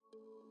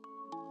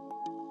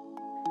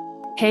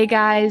Hey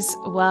guys,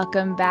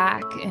 welcome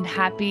back and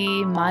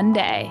happy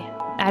Monday.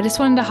 I just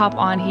wanted to hop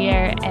on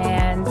here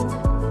and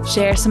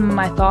share some of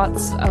my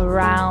thoughts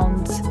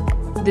around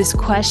this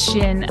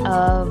question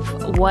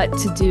of what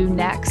to do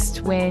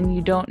next when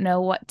you don't know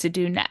what to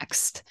do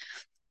next.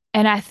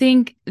 And I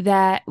think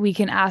that we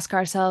can ask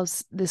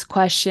ourselves this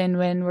question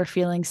when we're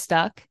feeling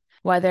stuck,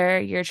 whether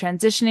you're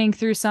transitioning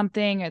through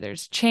something or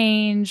there's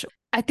change.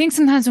 I think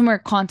sometimes when we're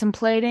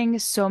contemplating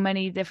so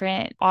many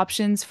different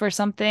options for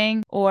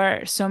something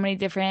or so many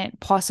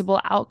different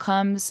possible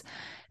outcomes,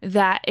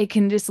 that it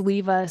can just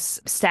leave us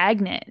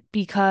stagnant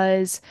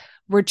because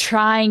we're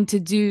trying to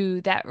do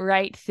that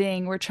right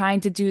thing. We're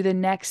trying to do the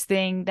next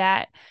thing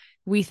that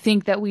we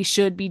think that we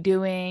should be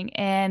doing.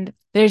 And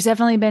there's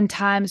definitely been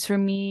times for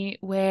me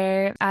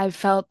where I've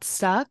felt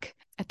stuck.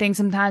 I think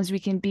sometimes we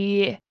can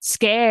be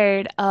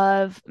scared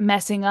of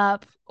messing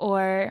up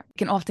or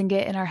can often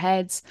get in our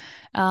heads.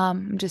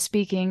 I'm just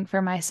speaking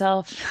for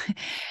myself,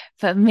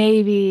 but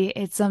maybe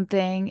it's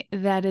something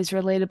that is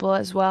relatable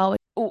as well.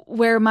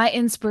 Where my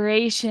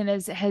inspiration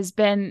has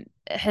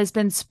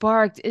been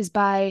sparked is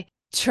by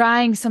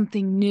trying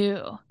something new.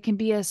 It can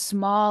be as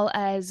small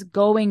as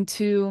going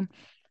to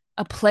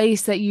a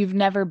place that you've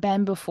never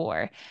been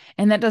before.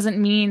 And that doesn't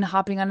mean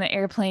hopping on an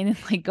airplane and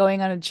like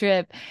going on a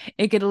trip.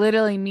 It could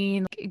literally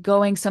mean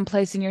going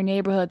someplace in your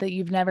neighborhood that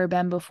you've never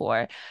been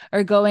before,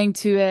 or going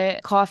to a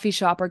coffee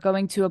shop or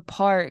going to a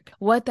park.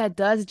 What that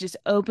does is just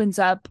opens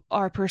up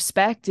our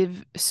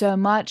perspective so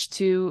much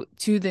to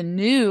the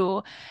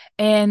new.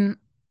 And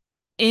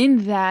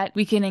in that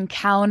we can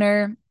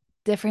encounter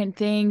different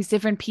things,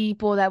 different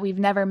people that we've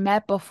never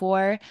met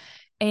before,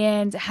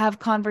 and have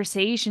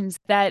conversations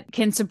that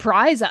can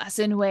surprise us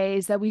in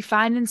ways that we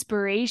find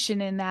inspiration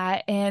in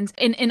that. And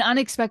in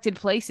unexpected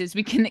places,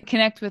 we can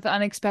connect with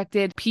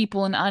unexpected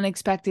people in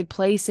unexpected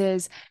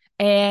places.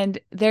 And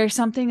there's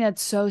something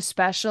that's so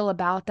special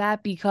about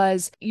that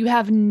because you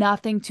have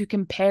nothing to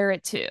compare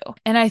it to.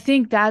 And I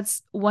think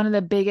that's one of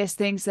the biggest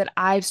things that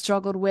I've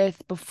struggled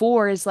with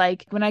before is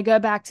like when I go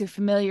back to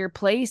familiar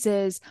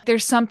places,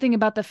 there's something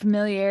about the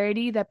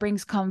familiarity that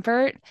brings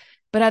comfort.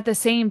 But at the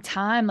same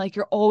time, like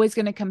you're always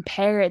going to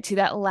compare it to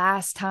that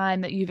last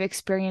time that you've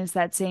experienced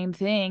that same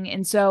thing.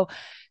 And so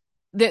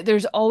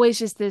there's always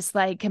just this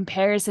like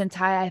comparison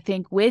tie, I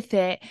think, with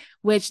it,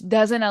 which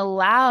doesn't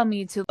allow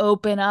me to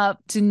open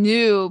up to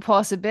new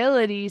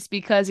possibilities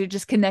because you're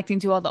just connecting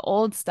to all the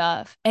old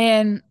stuff.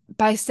 And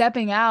by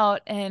stepping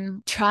out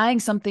and trying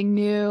something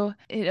new,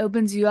 it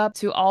opens you up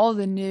to all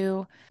the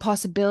new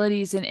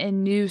possibilities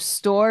and new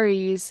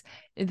stories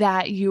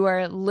that you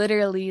are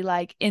literally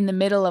like in the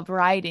middle of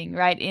writing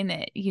right in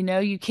it. You know,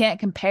 you can't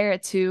compare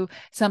it to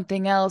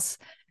something else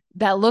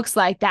that looks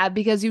like that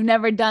because you've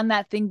never done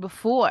that thing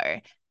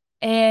before.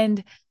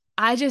 And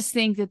I just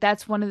think that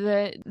that's one of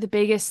the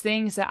biggest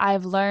things that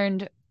I've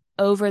learned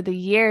over the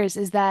years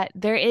is that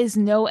there is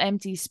no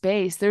empty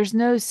space. There's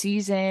no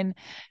season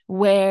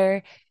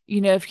where,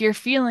 you know, if you're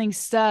feeling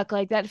stuck,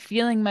 like that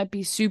feeling might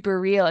be super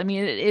real. I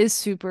mean, it is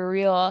super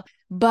real,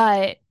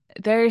 but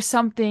there's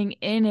something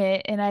in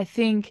it. And I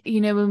think, you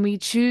know, when we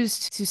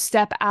choose to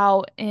step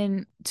out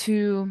and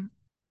to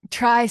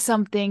try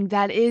something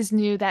that is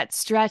new, that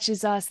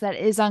stretches us, that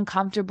is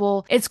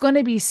uncomfortable. It's going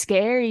to be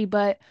scary,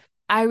 but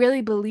I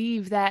really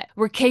believe that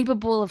we're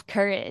capable of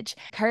courage.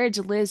 Courage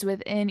lives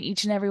within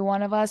each and every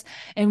one of us,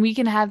 and we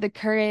can have the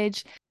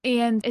courage,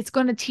 and it's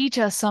going to teach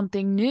us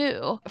something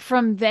new.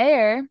 From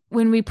there,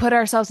 when we put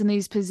ourselves in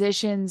these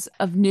positions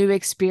of new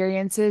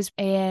experiences,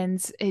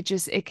 and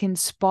it can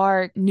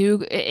spark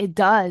new, it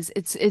does.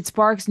 It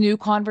sparks new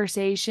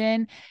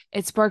conversation,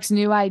 it sparks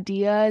new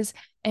ideas,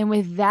 and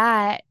with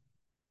that,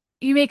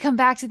 you may come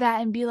back to that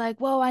and be like,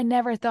 whoa, I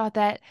never thought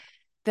that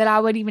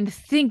I would even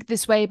think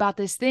this way about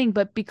this thing.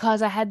 But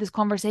because I had this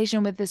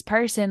conversation with this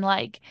person,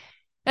 like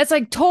that's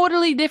like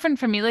totally different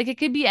from me. Like it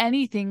could be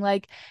anything.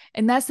 Like,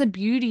 and that's the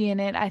beauty in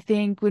it, I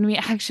think, when we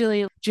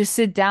actually just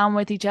sit down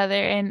with each other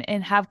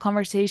and have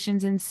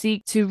conversations and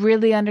seek to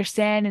really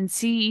understand and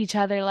see each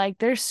other. Like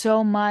there's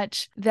so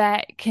much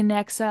that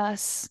connects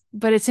us.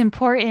 But it's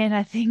important,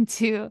 I think,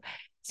 to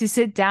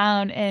sit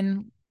down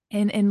and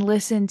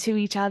listen to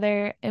each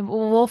other, and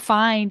we'll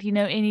find, you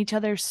know, in each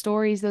other's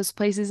stories those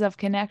places of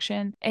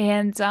connection.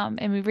 And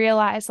we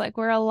realize like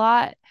we're a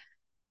lot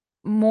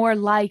more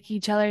like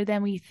each other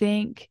than we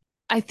think.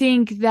 I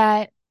think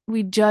that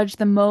we judge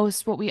the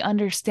most what we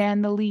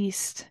understand the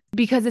least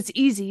because it's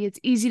easy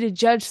to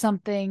judge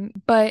something,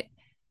 but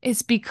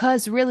it's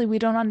because really we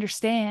don't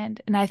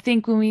understand. And I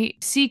think when we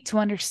seek to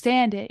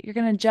understand it, you're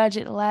going to judge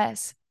it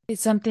less.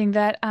 It's something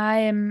that I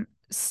am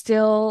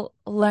still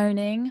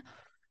learning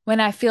when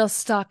I feel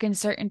stuck in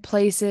certain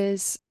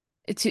places,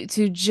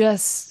 to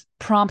just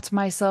prompt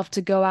myself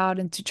to go out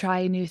and to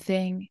try a new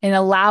thing and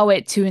allow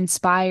it to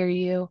inspire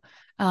you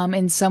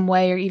in some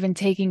way, or even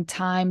taking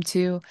time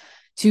to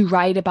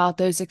write about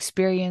those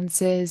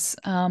experiences,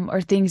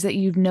 or things that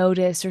you've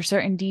noticed, or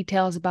certain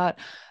details about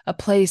a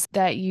place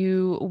that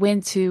you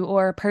went to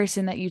or a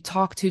person that you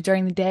talked to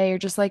during the day, or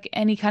just like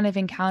any kind of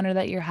encounter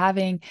that you're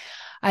having.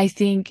 I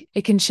think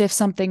it can shift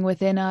something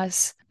within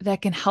us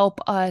that can help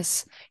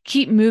us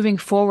keep moving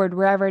forward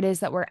wherever it is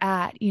that we're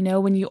at.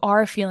 When you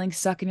are feeling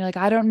stuck and you're like,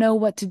 I don't know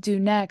what to do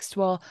next.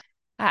 Well,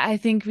 I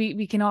think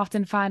we can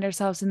often find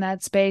ourselves in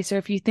that space. Or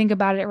if you think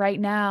about it right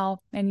now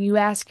and you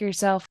ask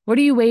yourself, what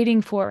are you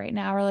waiting for right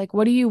now? Or like,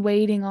 what are you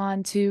waiting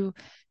on to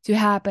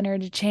happen or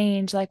to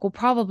change? Like, we'll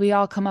probably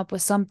all come up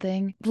with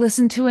something.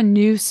 Listen to a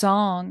new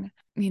song.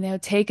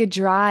 Take a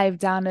drive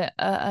down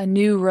a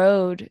new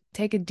road,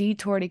 take a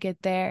detour to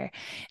get there,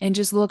 and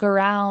just look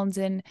around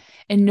and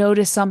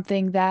notice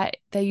something that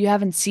you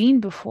haven't seen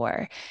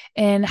before.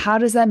 And how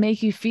does that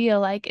make you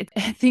feel? I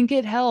think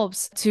it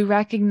helps to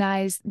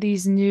recognize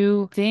these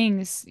new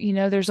things.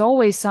 There's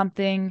always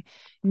something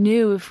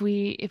new if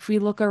we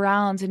look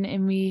around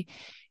and we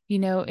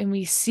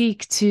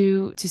seek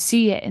to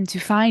see it and to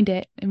find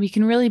it, and we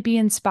can really be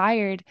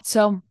inspired.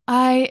 So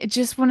I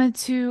just wanted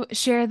to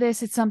share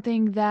this. It's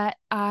something that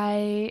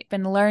I've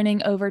been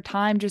learning over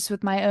time, just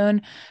with my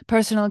own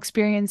personal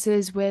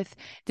experiences with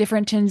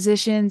different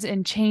transitions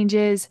and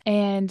changes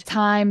and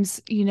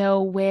times,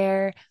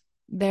 where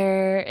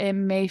it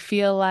may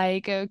feel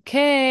like,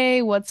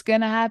 okay, what's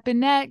gonna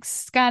happen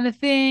next kind of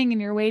thing, and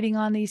you're waiting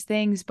on these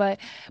things. But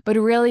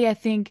really, I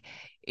think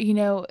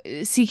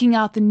seeking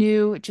out the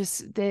new, it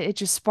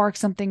just sparks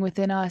something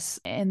within us.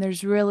 And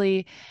there's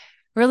really,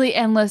 really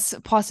endless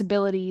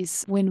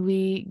possibilities when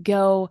we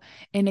go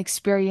and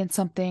experience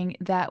something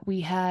that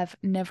we have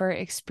never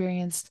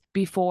experienced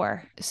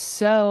before.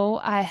 So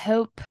I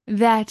hope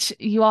that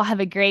you all have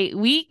a great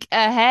week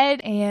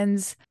ahead.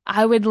 And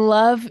I would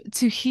love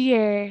to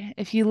hear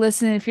if you're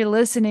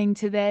listening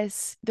to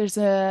this, there's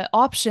a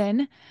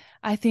option,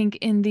 I think,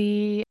 in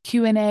the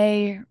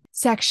Q&A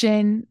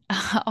section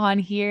on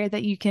here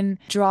that you can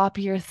drop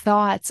your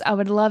thoughts. I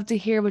would love to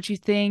hear what you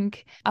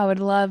think. I would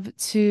love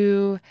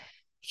to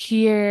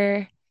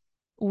hear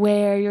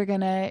where you're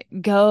going to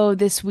go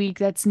this week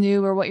that's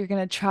new, or what you're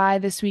going to try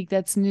this week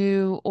that's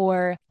new,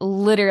 or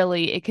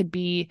literally it could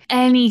be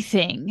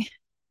anything.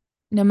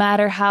 No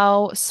matter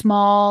how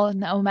small,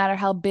 no matter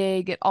how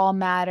big, it all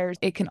matters.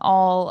 It can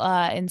all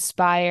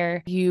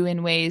inspire you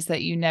in ways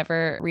that you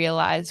never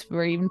realized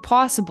were even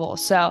possible.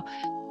 So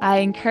I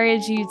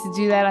encourage you to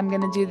do that. I'm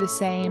going to do the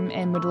same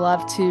and would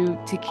love to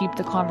keep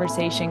the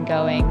conversation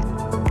going.